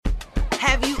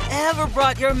Have you ever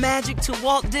brought your magic to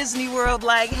Walt Disney World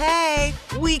like, hey,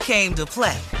 we came to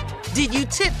play? Did you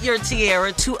tip your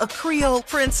tiara to a Creole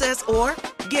princess or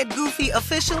get goofy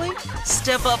officially?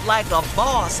 Step up like a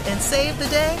boss and save the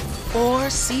day? Or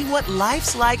see what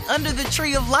life's like under the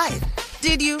tree of life?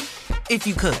 Did you? If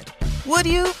you could. Would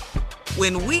you?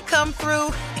 When we come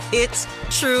through, it's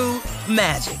true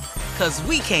magic. 'Cause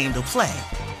we came to play.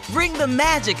 Bring the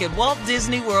magic at Walt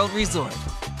Disney World Resort.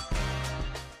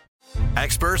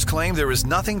 Experts claim there is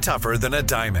nothing tougher than a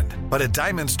diamond. But at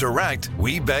Diamonds Direct,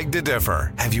 we beg to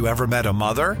differ. Have you ever met a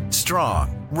mother?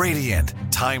 Strong, radiant,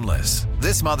 timeless.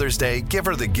 This Mother's Day, give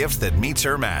her the gift that meets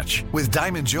her match. With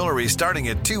diamond jewelry starting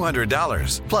at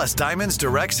 $200. Plus Diamonds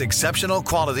Direct's exceptional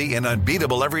quality and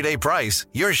unbeatable everyday price,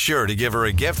 you're sure to give her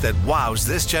a gift that wows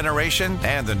this generation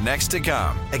and the next to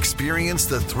come. Experience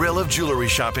the thrill of jewelry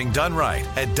shopping done right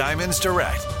at Diamonds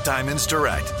Direct. Diamonds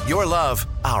Direct. Your love,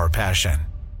 our passion.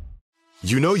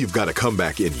 You know you've got a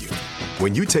comeback in you.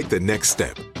 When you take the next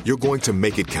step, you're going to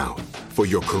make it count. For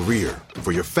your career,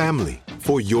 for your family,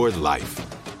 for your life.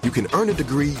 You can earn a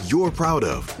degree you're proud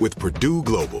of with Purdue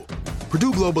Global.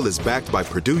 Purdue Global is backed by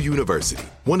Purdue University,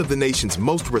 one of the nation's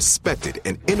most respected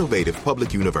and innovative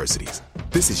public universities.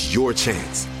 This is your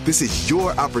chance. This is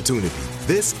your opportunity.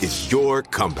 This is your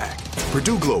comeback.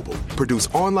 Purdue Global, Purdue's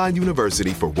online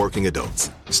university for working adults.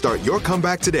 Start your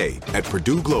comeback today at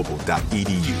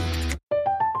purdueglobal.edu.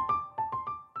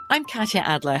 I'm Katya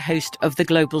Adler, host of The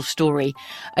Global Story.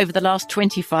 Over the last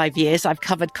 25 years, I've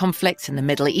covered conflicts in the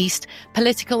Middle East,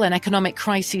 political and economic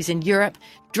crises in Europe,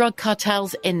 drug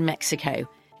cartels in Mexico.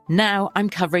 Now I'm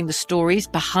covering the stories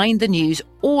behind the news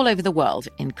all over the world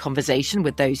in conversation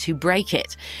with those who break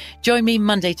it. Join me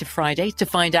Monday to Friday to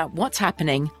find out what's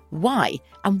happening, why,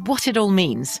 and what it all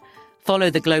means. Follow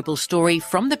The Global Story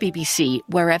from the BBC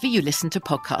wherever you listen to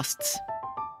podcasts.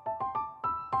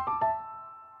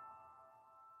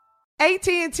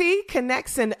 AT&T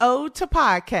connects an ode to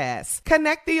podcasts.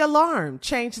 Connect the alarm.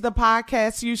 Change the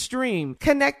podcast you stream.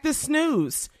 Connect the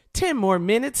snooze. 10 more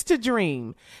minutes to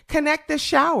dream. Connect the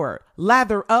shower.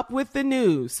 Lather up with the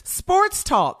news. Sports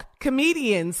talk,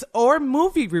 comedians, or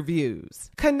movie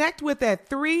reviews. Connect with that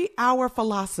 3-hour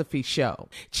philosophy show.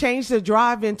 Change the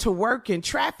drive into work and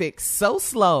traffic so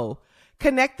slow.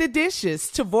 Connect the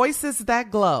dishes to voices that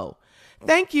glow.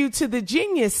 Thank you to the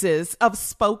geniuses of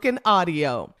spoken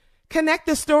audio. Connect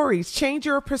the stories, change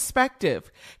your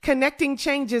perspective. Connecting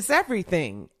changes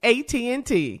everything.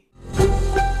 AT&T.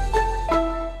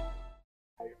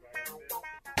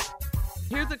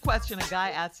 Here's a question a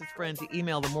guy asked his friend to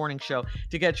email the morning show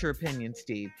to get your opinion,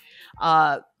 Steve.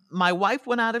 My wife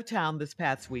went out of town this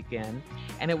past weekend,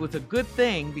 and it was a good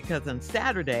thing because on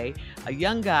Saturday, a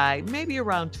young guy, maybe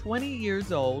around 20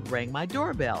 years old, rang my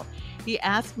doorbell. He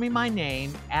asked me my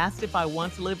name, asked if I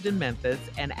once lived in Memphis,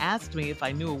 and asked me if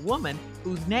I knew a woman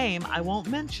whose name I won't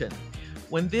mention.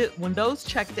 When those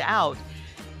checked out,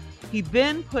 he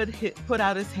then put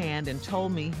out his hand and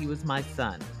told me he was my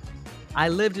son. I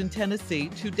lived in Tennessee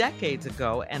 2 decades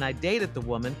ago, and I dated the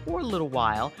woman for a little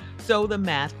while, so the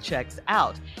math checks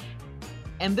out.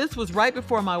 And this was right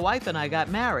before my wife and I got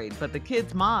married, but the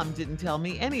kid's mom didn't tell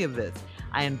me any of this.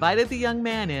 I invited the young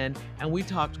man in, and we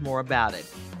talked more about it.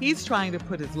 He's trying to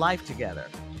put his life together.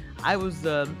 It was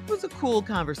a cool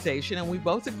conversation, and we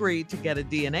both agreed to get a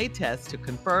DNA test to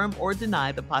confirm or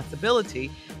deny the possibility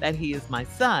that he is my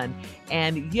son,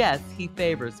 and yes, he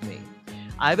favors me.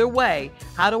 Either way,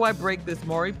 how do I break this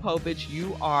Maury Povich,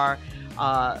 you are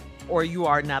or you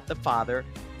are not the father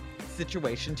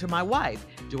situation to my wife?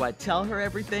 Do I tell her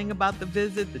everything about the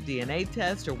visit, the DNA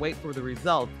test, or wait for the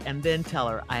results and then tell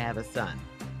her I have a son?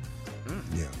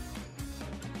 Yeah.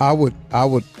 I would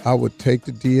take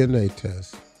the DNA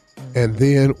test, and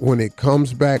then when it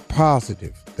comes back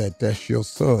positive that that's your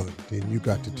son, then you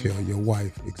got to tell your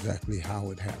wife exactly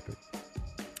how it happened.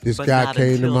 This guy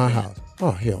came to my house.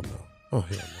 Oh, hell no. Oh,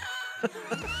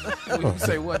 hell no.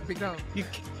 Say what, Big Dog?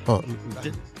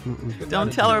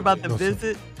 Don't tell her about the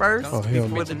visit first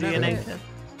before the DNA test?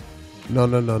 No.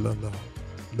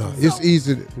 It's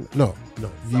easy. No, So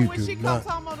you when do she not.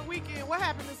 comes home on the weekend, what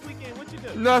happened this weekend? What you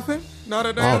do? Nothing. Not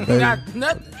a damn. baby. Not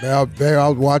nothing. I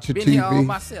was watching Been TV. here all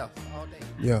myself all day.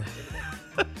 Yeah.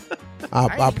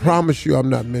 I promise you I'm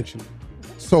not mentioning.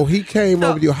 So he came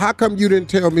over to you. How come you didn't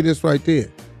tell me this right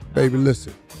then? Baby,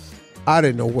 listen. I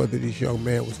didn't know whether this young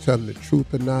man was telling the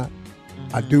truth or not.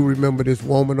 I do remember this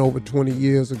woman over 20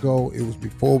 years ago. It was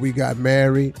before we got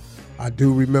married. I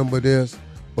do remember this.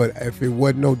 But if it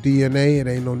wasn't no DNA, it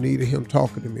ain't no need of him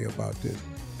talking to me about this.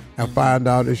 I find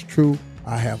out it's true,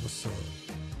 I have a son.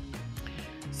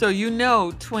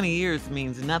 So 20 years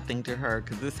means nothing to her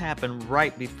because this happened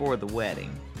right before the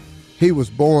wedding. He was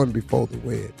born before the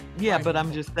wedding. Yeah, but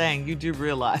I'm just saying, you do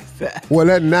realize that. Well,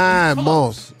 that 9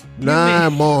 months.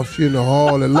 9 months,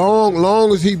 all as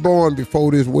long as he born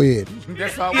before this wedding.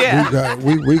 That's all. Yeah.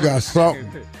 We got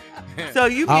something. So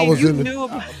you I mean was you in the- knew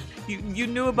about you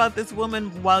knew about this woman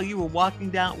while we were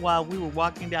walking down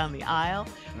the aisle,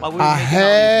 while we were making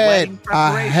all these wedding I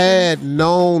preparations? had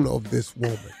known of this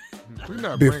woman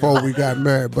before we got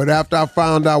married, but after I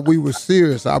found out we were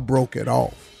serious, I broke it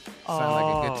off. Sound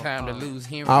like a good time to lose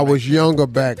him. I was younger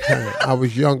back then.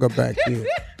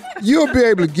 You'll be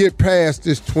able to get past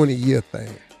this 20-year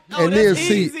thing. And then that's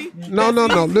see, easy. no,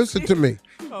 listen to me.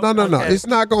 No. Okay. It's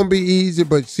not going to be easy,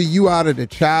 but see, you out of the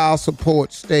child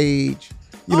support stage.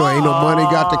 Ain't no money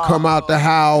got to come out the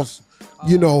house.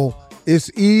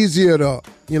 It's easier to,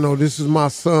 this is my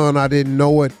son, I didn't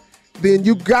know it. Then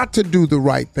you got to do the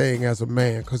right thing as a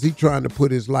man because he's trying to put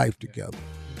his life together.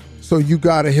 So you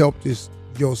got to help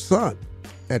your son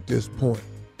at this point.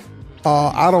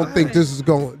 I don't think this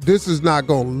is not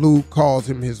going to cause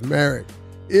him his marriage.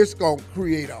 It's going to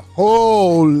create a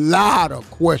whole lot of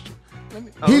questions.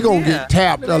 He going to get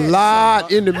tapped a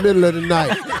lot in the middle of the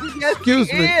night. Yes, Excuse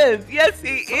he me. is. Yes,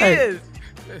 he is.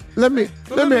 Let me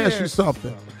ask you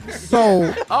something.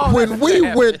 So when we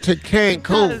went to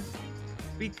Cancun,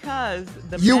 Because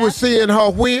the you were seeing her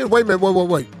when? Wait a minute,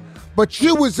 wait. But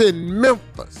you was in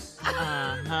Memphis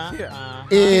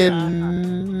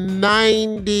in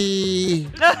 90.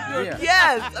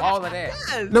 Yes. all of that.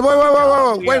 Yes. No, wait,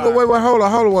 hold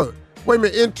on. Wait a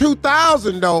minute. In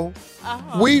 2000 though,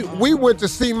 we went to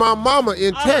see my mama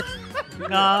in Texas.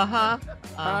 Black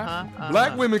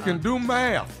women can do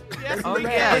math. Oh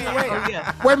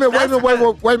yeah. Wait a minute,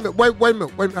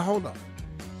 hold on.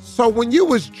 So when you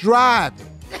was driving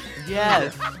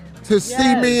Yes. to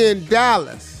see me in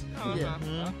Dallas,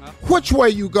 which way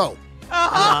you go?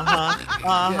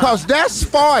 Because that's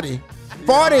 40.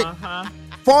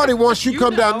 40, once you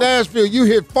come down Nashville, you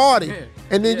hit 40,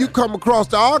 and then you come across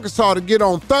to Arkansas to get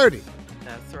on 30.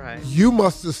 That's right. You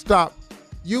must have stopped.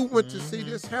 You went to see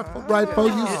this heifer right before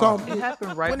you saw It me.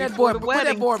 happened right When that before boy, the when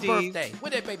wedding, that boy Steve. birthday,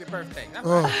 when that baby birthday.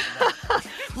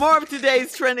 More of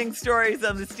today's trending stories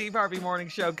on the Steve Harvey Morning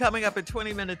Show coming up at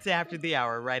 20 minutes after the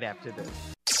hour, right after this.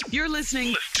 You're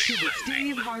listening to the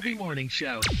Steve Harvey Morning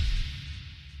Show.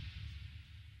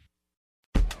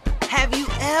 Have you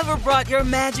ever brought your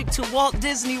magic to Walt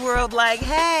Disney World like,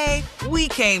 hey, we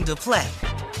came to play?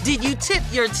 Did you tip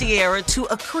your tiara to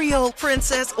a Creole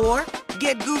princess or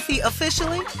get goofy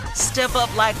officially? Step up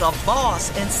like a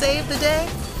boss and save the day?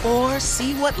 Or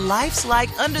see what life's like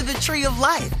under the tree of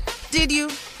life? Did you?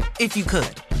 If you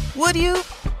could. Would you?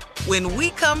 When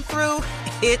we come through,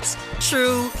 it's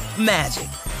true magic.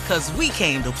 'Cause we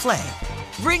came to play.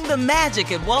 Bring the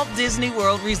magic at Walt Disney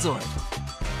World Resort.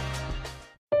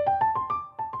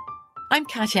 I'm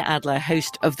Katya Adler,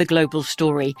 host of The Global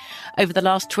Story. Over the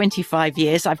last 25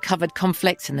 years, I've covered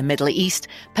conflicts in the Middle East,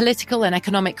 political and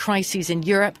economic crises in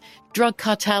Europe, drug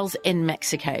cartels in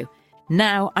Mexico.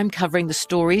 Now I'm covering the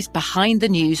stories behind the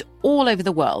news all over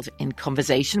the world in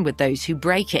conversation with those who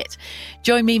break it.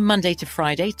 Join me Monday to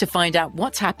Friday to find out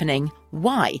what's happening,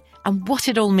 why, and what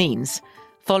it all means.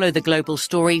 Follow The Global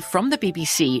Story from the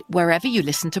BBC wherever you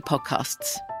listen to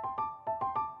podcasts.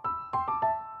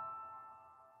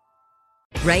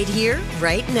 Right here,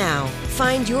 right now.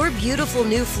 Find your beautiful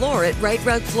new floor at Right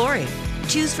Rug Flooring.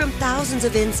 Choose from thousands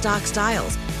of in-stock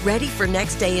styles, ready for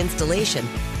next day installation,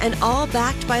 and all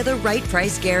backed by the right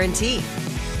price guarantee.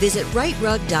 Visit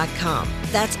rightrug.com.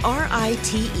 That's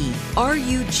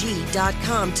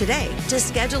RITERUG.com today to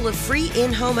schedule a free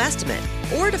in-home estimate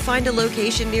or to find a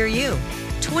location near you.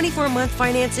 24-month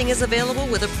financing is available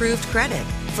with approved credit.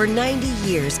 For 90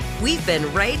 years, we've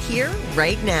been right here,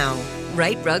 right now.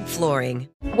 Right Rug Flooring.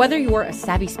 Whether you're a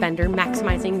savvy spender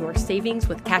maximizing your savings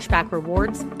with cashback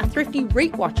rewards, a thrifty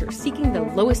rate watcher seeking the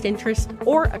lowest interest,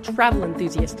 or a travel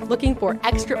enthusiast looking for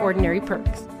extraordinary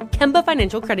perks, Kemba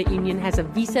Financial Credit Union has a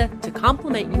visa to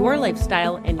complement your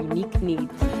lifestyle and unique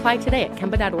needs. Apply today at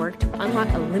Kemba.org to unlock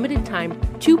a limited time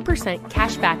 2%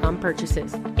 cash back on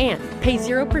purchases and pay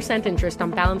 0% interest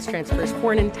on balance transfers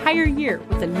for an entire year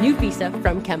with a new visa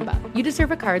from Kemba. You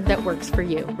deserve a card that works for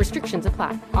you. Restrictions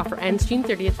apply. Offer ends June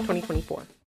 30th, 2024.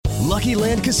 Lucky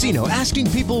Land Casino,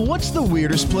 asking people, what's the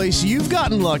weirdest place you've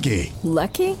gotten lucky?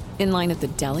 Lucky? In line at the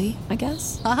deli, I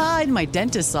guess? Aha, in my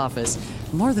dentist's office.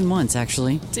 More than once,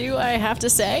 actually. Do I have to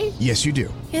say? Yes, you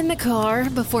do. In the car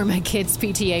before my kids'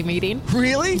 PTA meeting.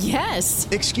 Really? Yes.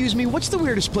 Excuse me, what's the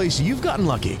weirdest place you've gotten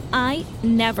lucky? I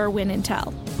never win and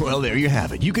tell. Well, there you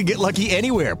have it. You can get lucky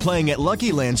anywhere, playing at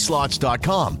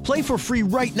LuckyLandSlots.com. Play for free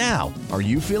right now. Are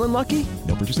you feeling lucky?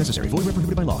 No purchase necessary. Void where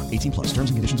prohibited by law. 18+.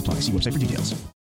 Terms and conditions apply. See website for details.